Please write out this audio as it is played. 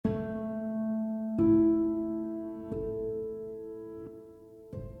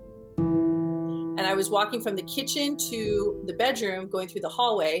I was walking from the kitchen to the bedroom, going through the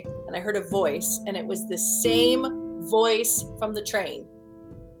hallway, and I heard a voice, and it was the same voice from the train.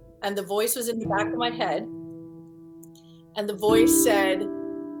 And the voice was in the back of my head. And the voice said,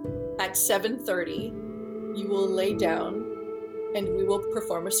 at 7:30, you will lay down and we will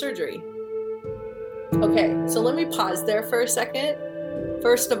perform a surgery. Okay, so let me pause there for a second.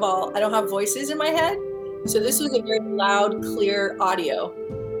 First of all, I don't have voices in my head. So this was a very loud, clear audio.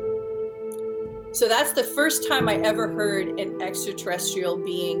 So that's the first time I ever heard an extraterrestrial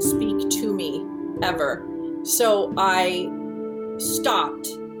being speak to me, ever. So I stopped,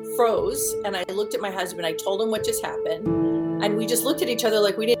 froze, and I looked at my husband. I told him what just happened. And we just looked at each other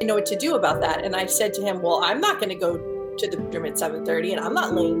like we didn't know what to do about that. And I said to him, well, I'm not going to go to the bedroom at 7:30 and I'm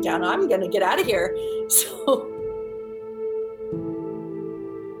not laying down. I'm going to get out of here. So,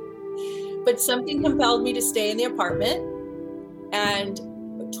 but something compelled me to stay in the apartment. And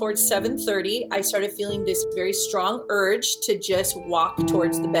towards 7:30, I started feeling this very strong urge to just walk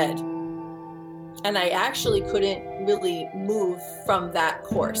towards the bed. And I actually couldn't really move from that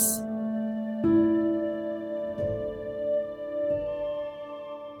course.